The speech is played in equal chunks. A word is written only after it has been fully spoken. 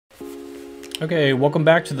Okay, welcome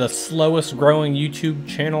back to the slowest growing YouTube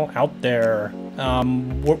channel out there.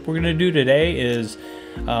 What we're going to do today is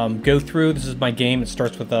go through, this is my game, it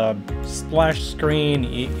starts with a splash screen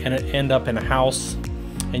and it end up in a house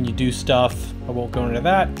and you do stuff. I won't go into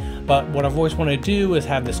that, but what I've always wanted to do is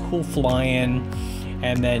have this cool fly-in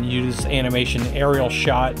and then use animation aerial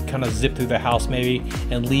shot, kind of zip through the house maybe,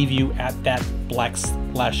 and leave you at that black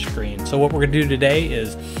splash screen. So what we're going to do today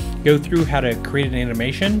is go through how to create an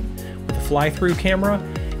animation with a fly-through camera,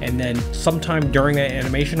 and then sometime during that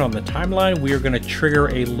animation on the timeline we are going to trigger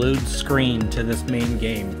a load screen to this main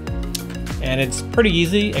game. And it's pretty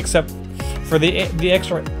easy, except for the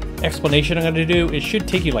extra explanation I'm going to do. It should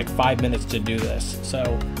take you like 5 minutes to do this. So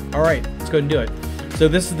alright, let's go ahead and do it. So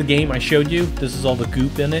this is the game I showed you. This is all the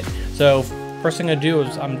goop in it. So first thing I do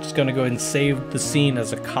is I'm just going to go ahead and save the scene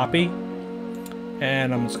as a copy,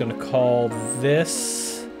 and I'm just going to call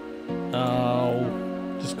this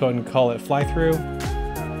just go ahead and call it fly through.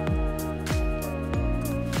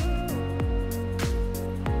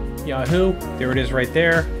 Yahoo, there it is right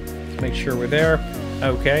there. Let's make sure we're there.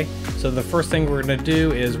 Okay, so the first thing we're going to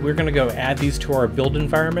do is we're going to go add these to our build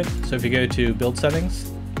environment. So if you go to build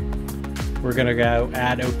settings, we're going to go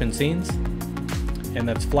add open scenes, and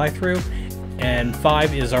that's fly through. And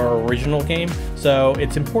 5 is our original game, so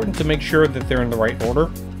it's important to make sure that they're in the right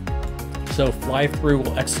order. So fly through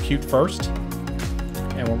will execute first,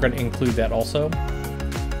 and we're going to include that also.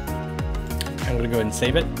 I'm going to go ahead and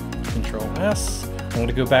save it. Control S. I'm going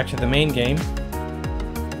to go back to the main game.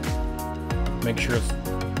 Make sure it's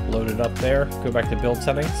loaded up there. Go back to build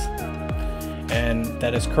settings. And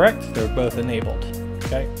that is correct. They're both enabled.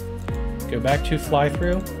 Okay. Go back to fly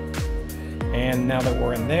through. And now that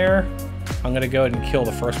we're in there, I'm going to go ahead and kill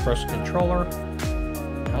the first person controller.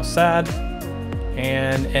 How sad.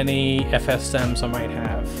 And any FSMs I might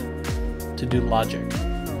have to do logic.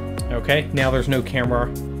 Okay, now there's no camera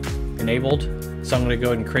enabled, so I'm going to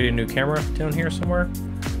go ahead and create a new camera down here somewhere.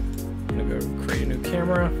 I'm going to go create a new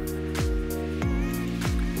camera.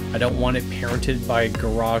 I don't want it parented by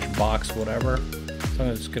garage box whatever, so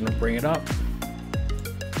I'm just going to bring it up,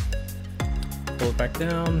 pull it back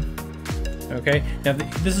down. Okay, now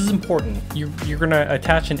this is important. You're going to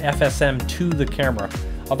attach an FSM to the camera,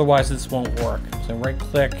 otherwise this won't work. So right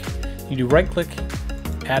click, you do right click,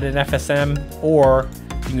 add an FSM, or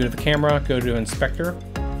you can go to the camera, go to inspector,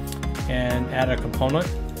 and add a component.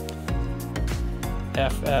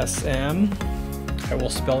 FSM, I will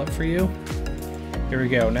spell it for you. Here we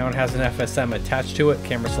go, now it has an FSM attached to it,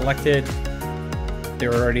 camera selected.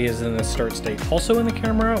 There already is in the start state. Also in the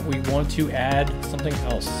camera, we want to add something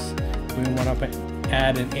else. We want to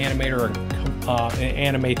add an animator, an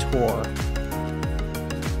animator.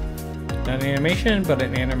 Not an animation, but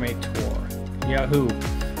an animator. Yahoo.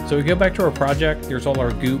 So we go back to our project, there's all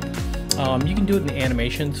our goop. You can do it in the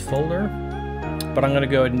animations folder, but I'm going to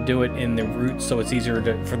go ahead and do it in the root so it's easier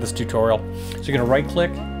for this tutorial. So you're going to right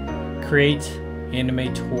click, create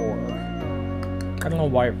animator. I don't know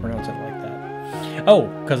why I pronounce it like that. Oh,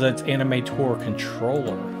 because it's animator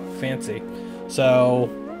controller. Fancy. So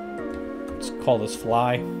let's call this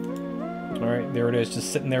fly. Alright, there it is,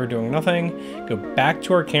 just sitting there doing nothing. Go back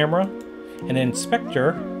to our camera, and in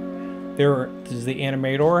inspector, there is the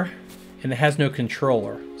animator, and it has no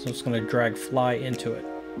controller. So I'm just going to drag fly into it.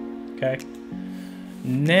 Okay.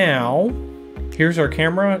 Now, here's our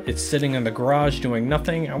camera. It's sitting in the garage doing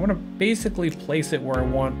nothing. I want to basically place it where I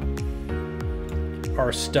want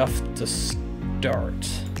our stuff to start.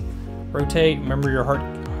 Rotate, remember your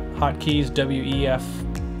hotkeys, W, E, F,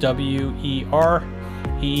 W, E, R.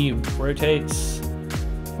 E rotates.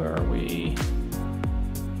 Where are we?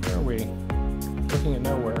 Where are we? Looking at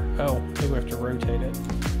nowhere. Oh, maybe we have to rotate it.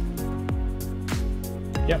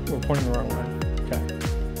 Yep, we're pointing the wrong way. Okay.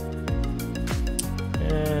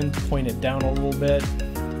 And point it down a little bit.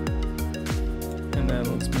 And then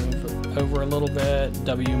let's move it over a little bit.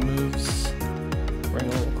 W moves. Bring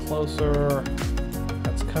it a little closer.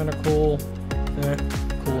 That's kind of cool.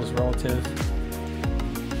 Cool is relative.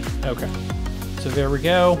 Okay. So there we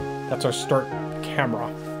go. That's our start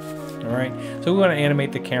camera. All right. So we want to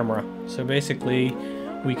animate the camera. So basically,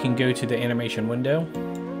 we can go to the animation window.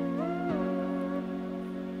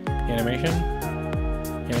 Animation.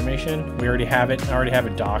 Animation. We already have it. I already have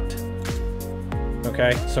it docked.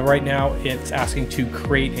 Okay. So right now, it's asking to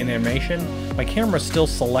create an animation. My camera's still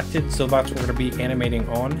selected, so that's what we're going to be animating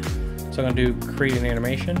on. So I'm going to do create an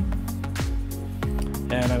animation,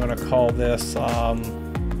 and I'm going to call this.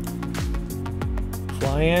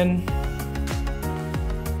 Fly in,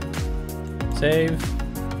 save.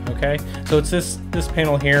 Okay, so it's this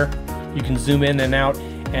panel here. You can zoom in and out,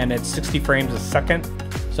 and it's 60 frames a second.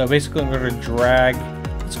 So basically I'm going to drag,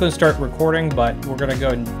 it's going to start recording, but we're going to go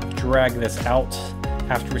and drag this out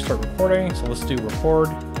after we start recording. So let's do record,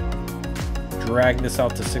 drag this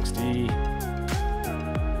out to 60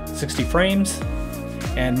 frames.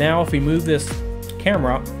 And now if we move this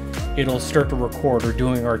camera, it'll start to record. We're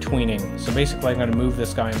doing our tweening. So basically I'm going to move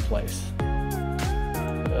this guy in place.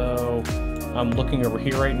 So I'm looking over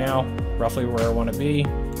here right now, roughly where I want to be.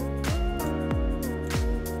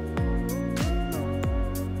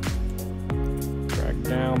 Drag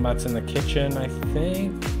down, that's in the kitchen, I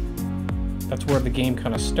think. That's where the game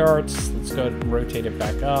kind of starts. Let's go ahead and rotate it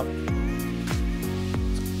back up.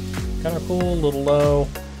 Kind of cool, a little low.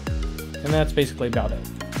 And that's basically about it,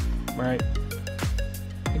 right?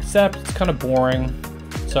 Except it's kind of boring.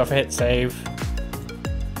 So if I hit save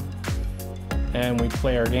and we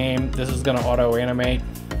play our game, this is going to auto animate.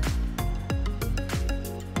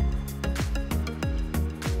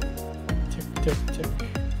 Tick, tick, tick.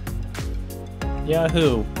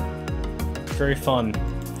 Yahoo! Very fun.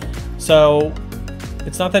 So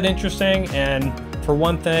it's not that interesting, and for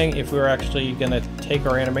one thing, if we were actually going to take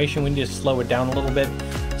our animation, we need to slow it down a little bit.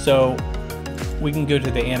 So we can go to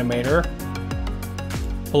the animator,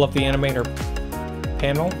 pull up the animator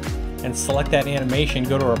panel, and select that animation,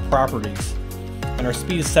 go to our properties. And our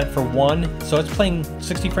speed is set for 1, so it's playing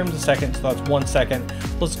 60 frames a second, so that's 1 second.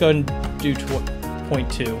 Let's go ahead and do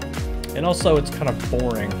 0.2. And also it's kind of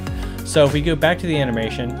boring. So if we go back to the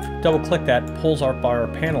animation, double click that, pulls up our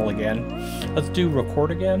panel again. Let's do record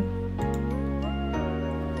again.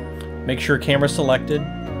 Make sure camera's selected.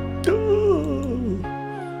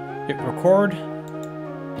 Hit record.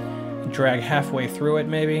 Drag halfway through it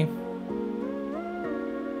maybe.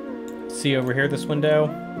 See over here this window,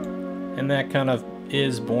 and that kind of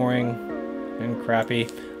is boring and crappy.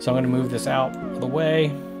 So I'm going to move this out of the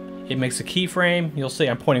way. It makes a keyframe. You'll see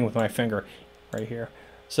I'm pointing with my finger right here.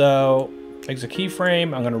 So makes a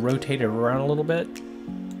keyframe. I'm going to rotate it around a little bit.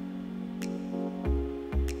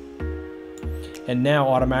 And now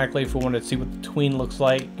automatically, if we want to see what the tween looks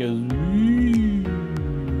like, it goes.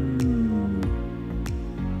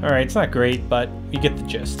 Alright, it's not great, but you get the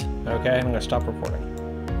gist. Okay, I'm going to stop recording.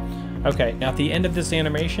 Okay, now at the end of this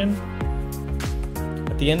animation,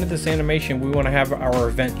 we want to have our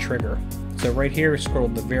event trigger. So right here, scroll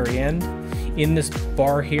to the very end. In this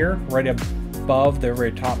bar here, right above the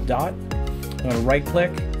very top dot, I'm going to right click,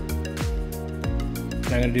 and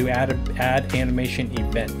I'm going to do add animation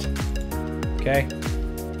event. Okay,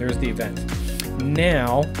 there's the event.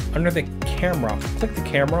 Now, under the camera, click the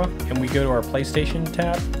camera, and we go to our PlayStation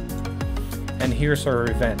tab, and here's our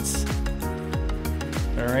events.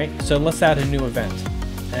 Alright, so let's add a new event,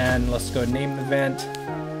 and let's go name the event.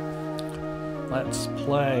 Let's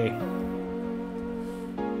play.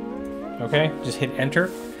 Okay, just hit enter.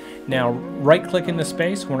 Now, right click in the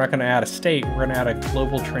space. We're not going to add a state, we're going to add a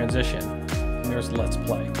global transition. And there's let's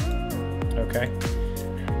play. Okay,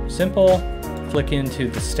 simple. Click into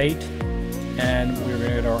the state, and we're going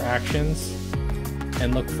to go to our actions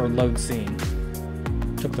and look for load scene.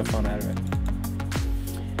 Took the fun out of it.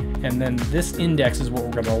 And then this index is what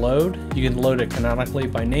we're going to load. You can load it canonically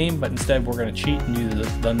by name, but instead we're going to cheat and use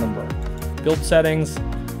the number. Build settings,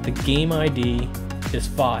 the game ID is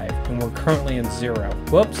 5, and we're currently in 0.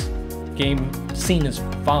 Whoops, game scene is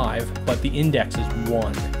 5, but the index is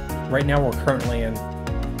 1. Right now we're currently in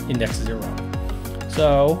index 0.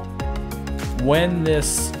 So when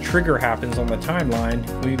this trigger happens on the timeline,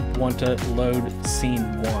 we want to load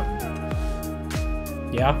scene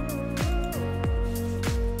 1. Yeah?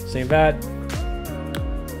 Save that.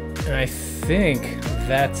 And I think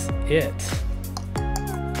that's it.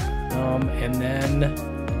 And then,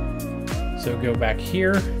 so go back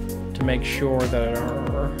here to make sure that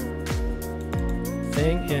our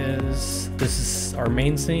thing is, this is our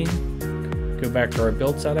main scene. Go back to our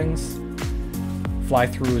build settings. Fly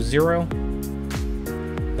through is 0.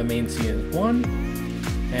 The main scene is 1.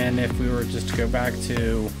 And if we were just to go back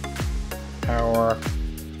to our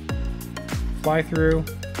fly through,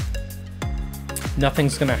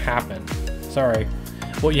 nothing's gonna happen. Sorry.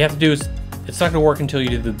 What you have to do is, it's not gonna work until you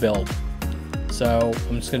do the build. So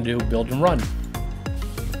I'm just gonna do build and run.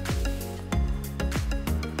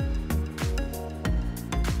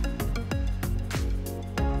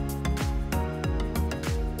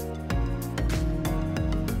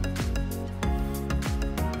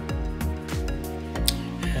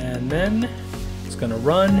 And then it's gonna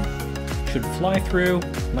run, should fly through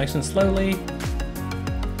nice and slowly,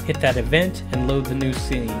 hit that event and load the new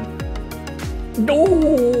scene. No!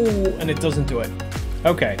 And it doesn't do it.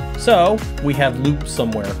 Okay, so we have loops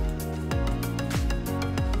somewhere.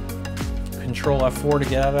 Control F4 to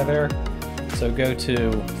get out of there. So go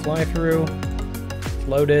to fly through,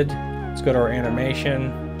 loaded. Let's go to our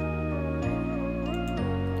animation,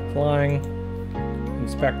 flying,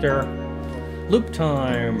 inspector, loop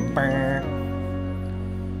time,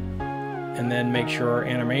 and then make sure our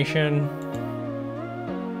animation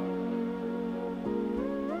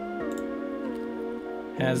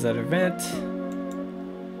has that event.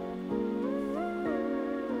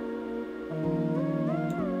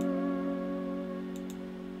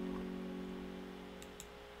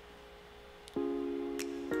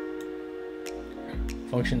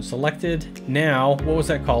 Function selected. Now, what was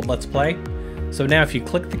that called? Let's play. So now if you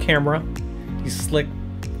click the camera, you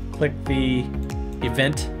click the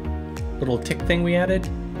event little tick thing we added,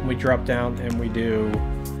 and we drop down and we do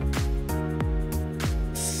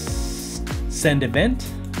send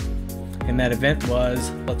event, and that event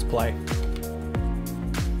was let's play.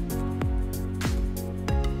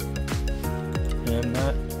 And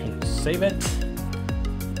that, and save it,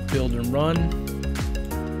 build and run.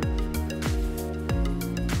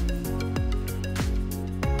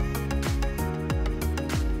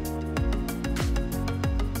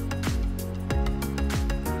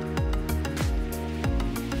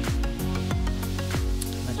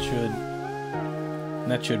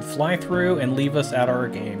 That should fly through and leave us at our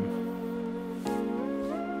game.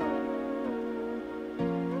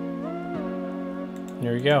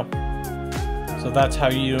 There you go. So that's how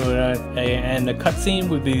you do it, and the cutscene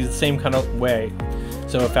would be the same kind of way.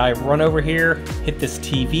 So if I run over here, hit this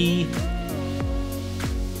TV,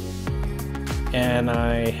 and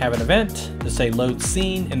I have an event to say load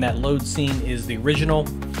scene, and that load scene is the original.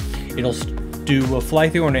 It'll do a fly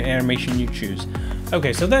through on an animation you choose.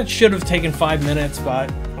 Okay, so that should have taken 5 minutes, but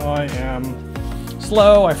I am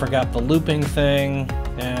slow. I forgot the looping thing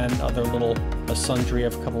and other little sundry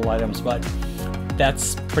of a couple items, but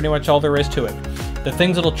that's pretty much all there is to it. The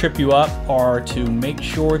things that'll trip you up are to make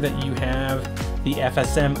sure that you have the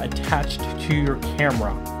FSM attached to your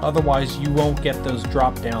camera. Otherwise, you won't get those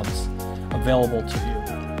drop downs available to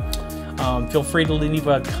you. Feel free to leave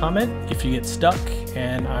a comment if you get stuck,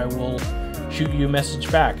 and I will shoot you a message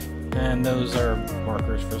back. And those are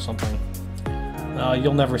markers for something.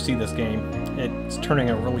 You'll never see this game. It's turning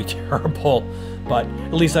out really terrible, but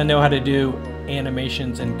at least I know how to do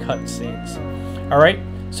animations and cutscenes. Alright,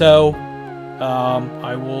 so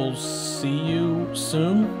I will see you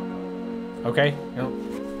soon. Okay?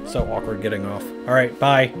 So awkward getting off. Alright,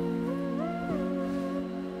 bye.